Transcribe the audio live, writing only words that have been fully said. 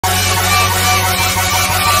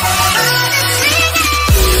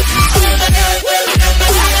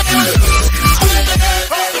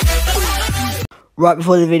Right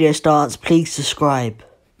before the video starts, please subscribe.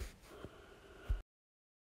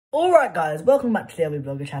 Alright guys, welcome back to the LB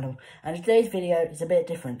Blogger channel, and today's video is a bit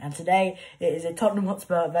different, and today it is a Tottenham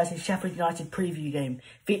Hotspur versus Sheffield United preview game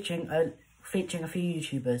featuring a few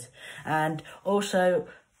YouTubers, and also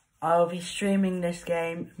I'll be streaming this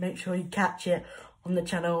game. Make sure you catch it on the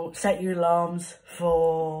channel. Set your alarms,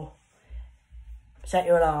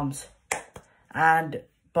 and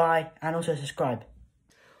bye, and also subscribe.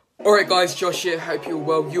 Alright guys, Josh here, hope you're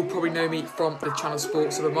well. You'll probably know me from the channel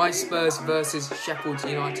Sporta. So with my Spurs versus Sheffield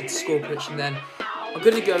United score prediction then, I'm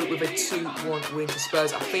going to go with a 2-1 win for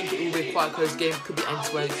Spurs. I think it will be quite a close game, could be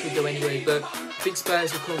end-to-end, it could go anyway, but I think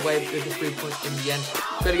Spurs will come away with the 3 points in the end.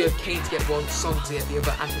 I'm going to go with Kane to get one, Son to get the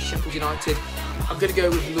other, and for Sheffield United, I'm going to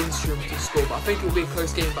go with Lundstrom to score, but I think it will be a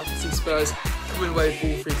close game, but I can see Spurs coming away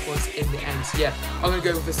with all 3 points in the end. So yeah, I'm going to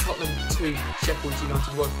go with this Tottenham 2, Sheffield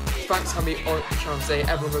United 1. Thanks for having me on the channel today.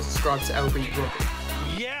 Everyone go subscribe to LB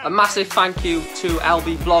Blogger. Yeah. A massive thank you to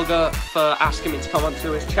LB Blogger for asking me to come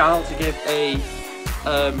onto his channel to give a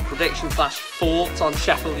prediction / thoughts on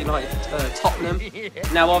Sheffield United Tottenham.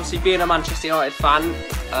 Now obviously being a Manchester United fan,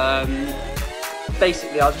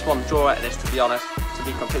 basically I just want to draw out of this, to be honest, to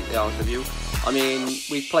be completely honest with you. I mean,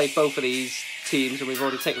 we've played both of these teams and we've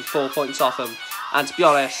already taken 4 points off them, and to be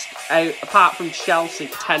honest, apart from Chelsea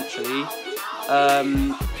potentially,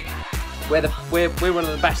 we're one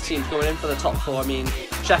of the best teams going in for the top 4. I mean,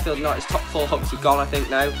 Sheffield United's top 4 hopes are gone, I think,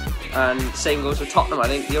 now, and same goes with Tottenham. I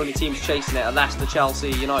think the only teams chasing it are Leicester,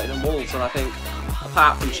 Chelsea, United and Wolves, and I think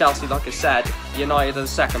apart from Chelsea, like I said, United are the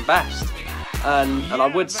second best, and I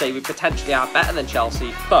would say we potentially are better than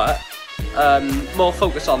Chelsea, but more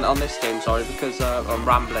focus on this game, sorry, because I'm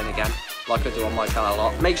rambling again, like I do on my channel a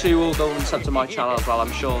lot. Make sure you all go and sub to my channel as well.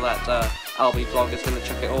 I'm sure that LB Vlog is going to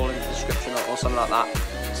chuck it all in the description or something like that.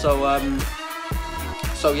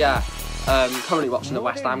 So yeah, currently watching the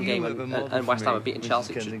West Ham game, and West Ham are beating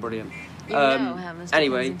Chelsea, which is brilliant.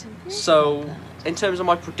 Anyway, so in terms of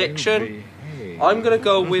my prediction, I'm going to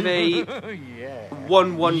go with a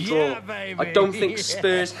 1-1 draw. I don't think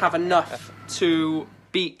Spurs have enough to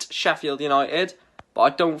beat Sheffield United, but I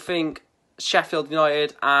don't think Sheffield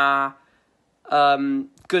United are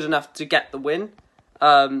good enough to get the win.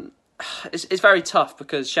 It's very tough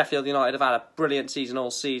because Sheffield United have had a brilliant season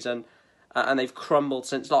all season, and they've crumbled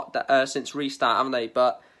since restart, haven't they?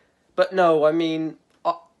 But no, I mean,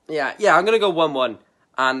 yeah, I'm gonna go 1-1,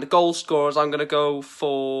 and the goal scorers I'm gonna go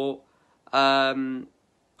for. I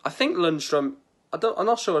think Lundstrom. I'm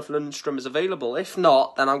not sure if Lundstrom is available. If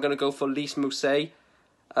not, then I'm gonna go for Lys Mousset.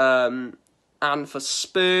 And for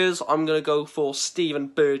Spurs, I'm gonna go for Steven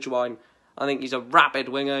Bergwijn. I think he's a rapid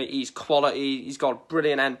winger, he's quality, he's got a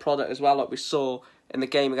brilliant end product as well, like we saw in the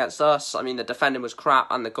game against us. I mean, the defending was crap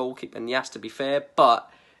and the goalkeeping, yes, to be fair, but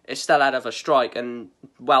it's still out of a strike and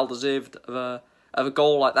well-deserved of a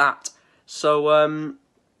goal like that. So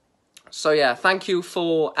yeah, thank you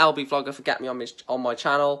for LB Vlogger for getting me on my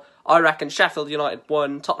channel. I reckon Sheffield United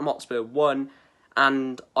won, Tottenham Hotspur won,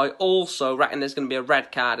 and I also reckon there's going to be a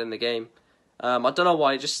red card in the game. I don't know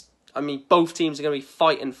why, I mean, both teams are going to be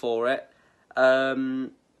fighting for it.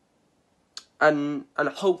 And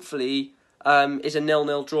hopefully is a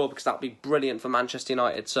 0-0 draw, because that would be brilliant for Manchester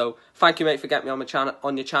United. So thank you, mate, for getting me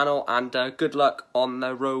on your channel, and good luck on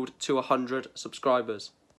the road to 100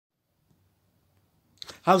 subscribers.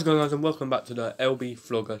 How's it going, guys, and welcome back to the LB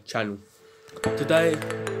Vlogger channel. Today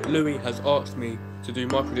Louis has asked me to do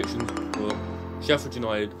my predictions for Sheffield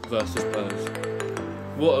United versus Spurs.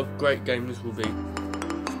 What a great game this will be.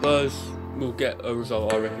 Spurs will get a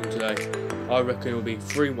result, I reckon, today. I reckon it will be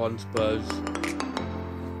 3-1 Spurs.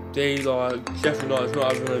 Sheffield United's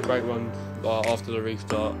not having a great run after the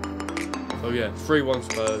restart. So yeah, 3-1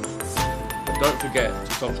 Spurs. Don't forget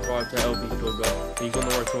to subscribe to LB Blogger. He's on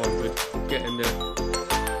the road to 100. Get in there.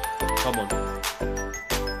 Come on.